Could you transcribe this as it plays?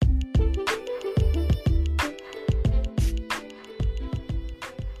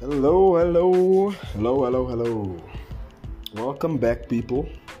Hello. Welcome back, people,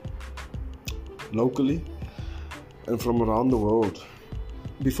 locally and from around the world.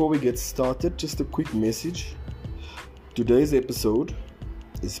 Before we get started, just a quick message. Today's episode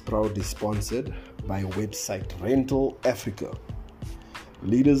is proudly sponsored by website Rental Africa,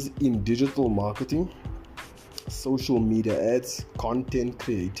 leaders in digital marketing, social media ads, content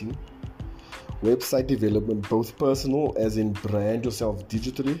creating, website development, both personal as in brand yourself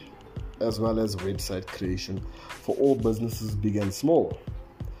digitally, as well as website creation for all businesses big and small.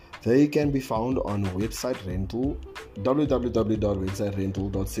 They can be found on website rental,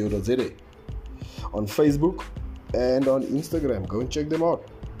 www.websiterental.co.za, on Facebook and on Instagram. Go and check them out.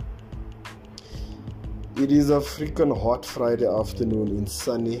 It is a freaking hot Friday afternoon in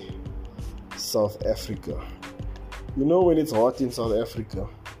sunny South Africa. You know when it's hot in South Africa?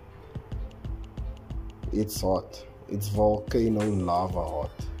 It's hot. It's volcano lava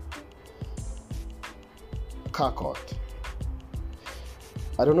hot. Cock hot.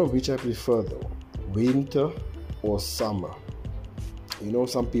 I don't know which I prefer though. Winter or summer. You know,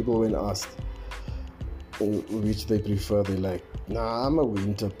 some people when asked which they prefer, they like, nah, I'm a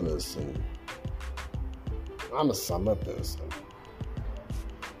winter person. I'm a summer person.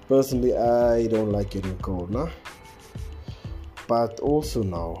 Personally, I don't like getting cold, nah? But also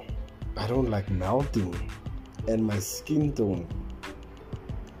now, I don't like melting, and my skin tone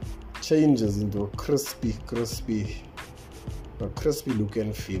changes into a crispy look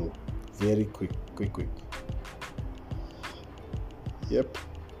and feel very quick. Yep.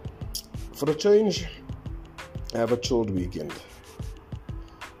 For a change, I have a chilled weekend.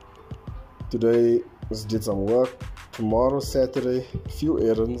 Today, just did some work. Tomorrow, Saturday, a few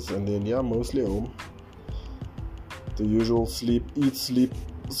errands, and then mostly home. The usual sleep, eat, sleep,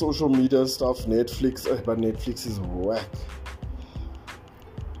 social media stuff, Netflix, but Netflix is whack.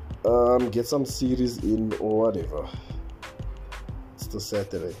 Get some series in or whatever. It's the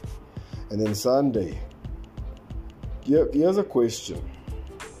Saturday. And then Sunday. Here's a question.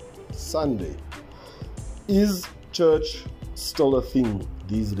 Sunday. Is church still a thing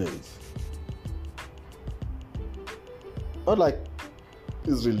these days? Not like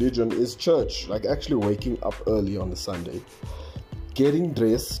is religion, is church. Like actually waking up early on a Sunday. Getting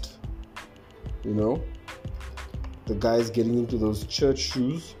dressed, you know, the guys getting into those church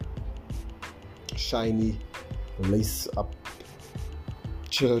shoes, shiny, lace up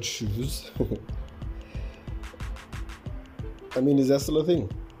church shoes. I mean, is that still a thing?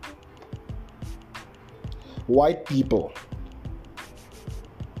 White people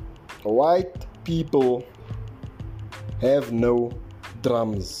have no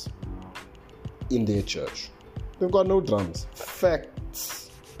drums in their church. They've got no drums. Facts.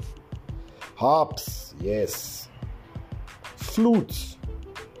 Harps, yes. Flutes,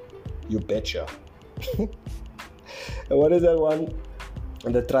 you betcha. And what is that one?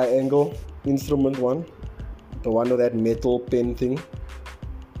 The triangle instrument one? The one with that metal pen thing?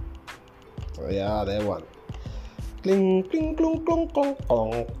 Oh, yeah, that one. Cling, cling, clong, clong, clong,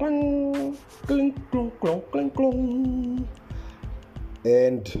 clong, clong. Cling, clong, clong, clong, clong.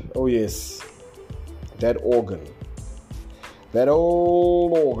 And, oh yes, that organ. That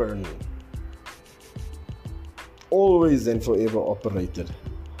old organ. Always and forever operated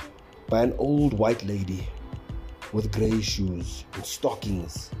by an old white lady with grey shoes and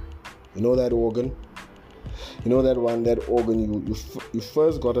stockings. You know that organ? You know that one, that organ, you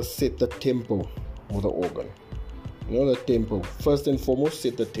first gotta set the tempo of the organ. You know the tempo. First and foremost,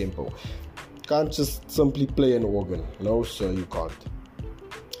 set the tempo. Can't just simply play an organ. No, sir, you can't.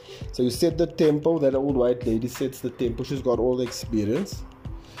 So you set the tempo. That old white lady sets the tempo. She's got all the experience.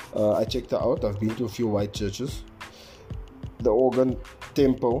 I checked her out. I've been to a few white churches. The organ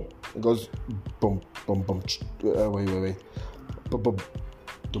tempo goes boom, boom, boom. Wait. Boom, boom.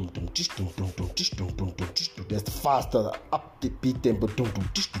 That's the faster up the beat tempo.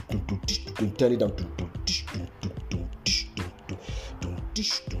 Turn it down.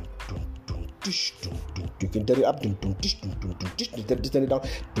 You can turn it up. Turn it down.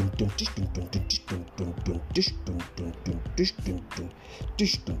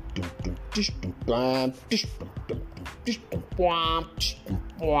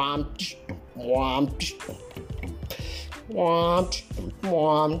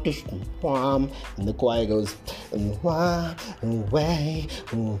 And the choir goes, wow, way,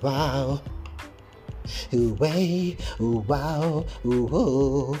 wow, way, wow,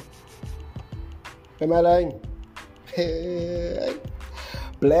 ooh. Am I lying? Hey.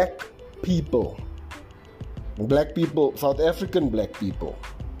 Black people, South African black people,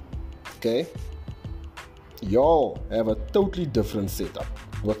 okay? Y'all have a totally different setup.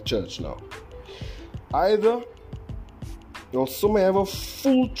 with church now. Either you'll somewhere have a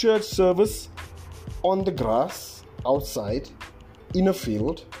full church service on the grass, outside, in a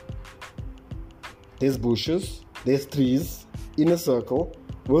field. There's bushes, there's trees, in a circle,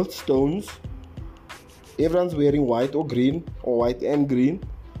 with stones. Everyone's wearing white or green, or white and green.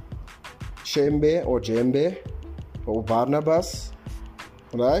 Shembe or Jembe, or Barnabas,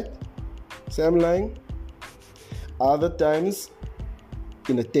 right? Same line. Other times,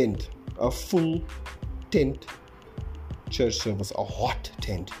 in a tent, a full tent church service, a hot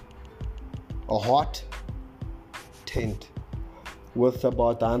tent with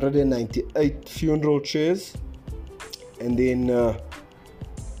about 198 funeral chairs, and then the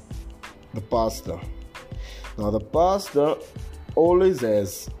pastor. Now the pastor always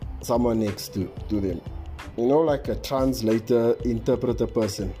has someone next to them, like a translator, interpreter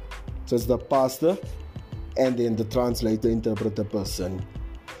person. So it's the pastor and then the translator, interpreter person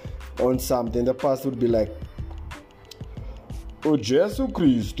on something. The pastor would be like, "O Jesu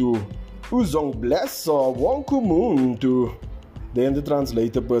Christu, uzong blessa wonku muntu." Then the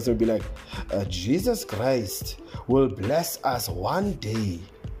translator person would be like, "Jesus Christ will bless us one day."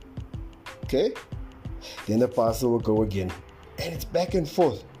 Okay? Then the pastor will go again. And it's back and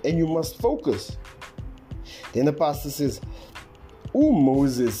forth. And you must focus. Then the pastor says,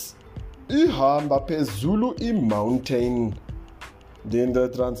 Moses, ihamba phezulu mountain. Then the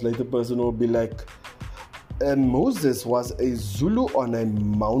translator person will be like, and Moses was a Zulu on a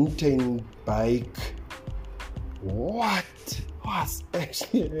mountain bike. What was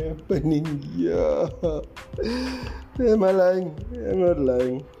actually happening here? Am I lying? I'm not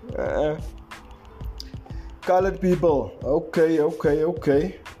lying. Colored people. Okay.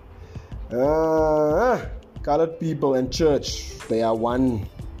 Colored people and church, they are one.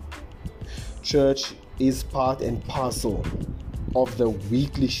 Church is part and parcel of the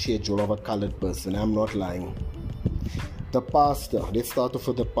weekly schedule of a colored person. I'm not lying. The pastor, let's start off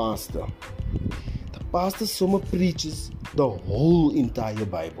with the pastor. The pastor somewhere preaches the whole entire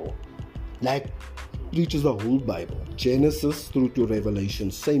Bible. Like, preaches the whole Bible. Genesis through to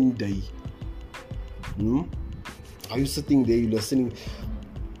Revelation, same day. Are you sitting there, you're listening?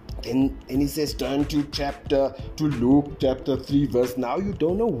 And he says, turn to Luke chapter 3 verse. Now you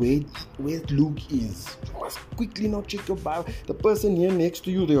don't know where Luke is. You must quickly now check your Bible. The person here next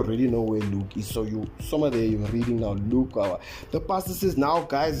to you, they already know where Luke is. So somewhere there you're reading now Luke. The pastor says, now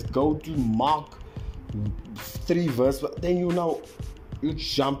guys, go to Mark 3 verse. But then you're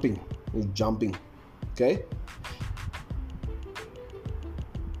jumping. Okay?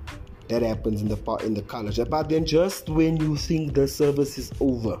 That happens in the college. But then just when you think the service is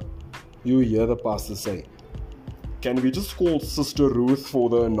over, you hear the pastor say, can we just call Sister Ruth for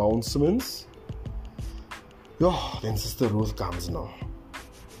the announcements? Then Sister Ruth comes now.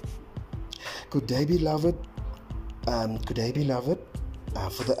 Good day, beloved. For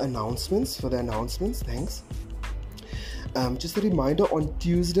the announcements, thanks. Just a reminder, on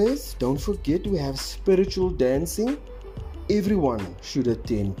Tuesdays, don't forget we have spiritual dancing. Everyone should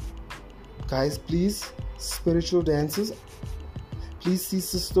attend. Guys, please, spiritual dances. Please see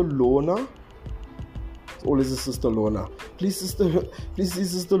Sister Lorna. It's always a Sister Lorna. Please see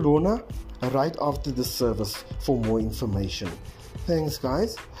Sister Lorna right after the service for more information. Thanks,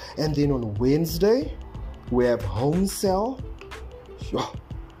 guys. And then on Wednesday, we have home cell.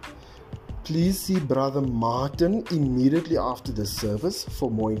 Please see Brother Martin immediately after the service for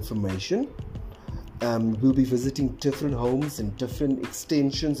more information. We'll be visiting different homes and different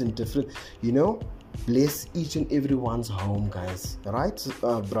extensions and different, bless each and everyone's home, guys. Right?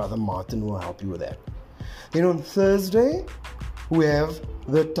 Brother Martin will help you with that. Then on Thursday, we have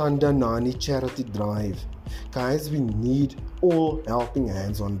the Tandanani Charity Drive. Guys, we need all helping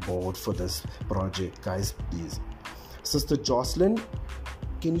hands on board for this project, guys, please. Sister Jocelyn,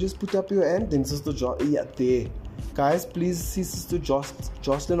 can you just put up your hand? Then Sister there. Guys, please see Sister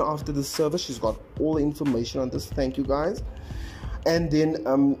Jocelyn after the service. She's got all the information on this. Thank you, guys. And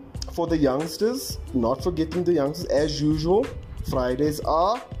then for the youngsters, not forgetting the youngsters, as usual, Fridays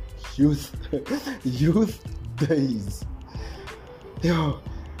are youth days.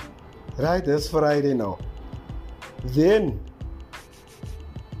 Right, that's Friday now. Then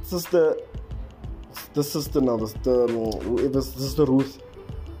Sister Ruth,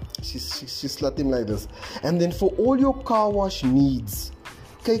 she's slutting like this. And then for all your car wash needs,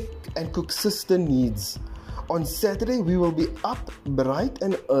 cake and cook sister needs, on Saturday we will be up bright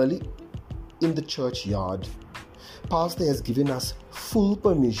and early in the churchyard. Pastor has given us full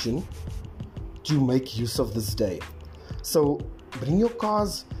permission to make use of this day. So bring your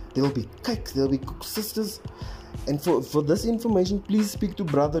cars, there will be cakes, there will be cook sisters, And for this information, please speak to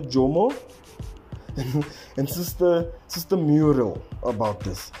Brother Jomo and Sister Muriel about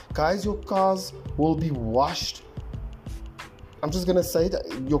this. Guys, your cars will be washed. I'm just gonna say that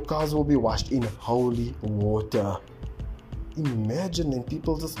your cars will be washed in holy water. Imagine, and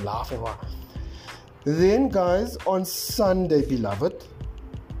people just laughing. Then, guys, on Sunday, beloved,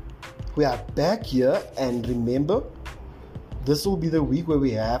 we are back here, and remember, this will be the week where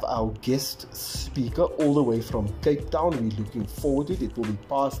we have our guest speaker all the way from Cape Town. We're looking forward to it. It will be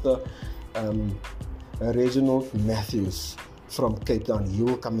Pastor Reginald Matthews from Cape Town. He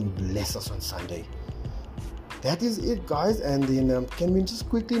will come and bless us on Sunday. That is it, guys. And then can we just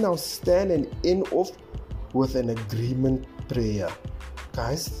quickly now stand and end off with an agreement prayer?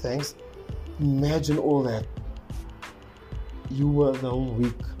 Guys, thanks. Imagine all that. You were the whole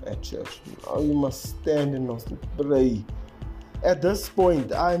week at church. Now you must stand and must pray. At this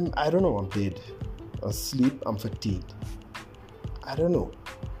point, I don't know, I'm dead. Asleep, I'm fatigued. I don't know.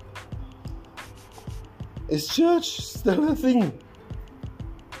 Is church still a thing?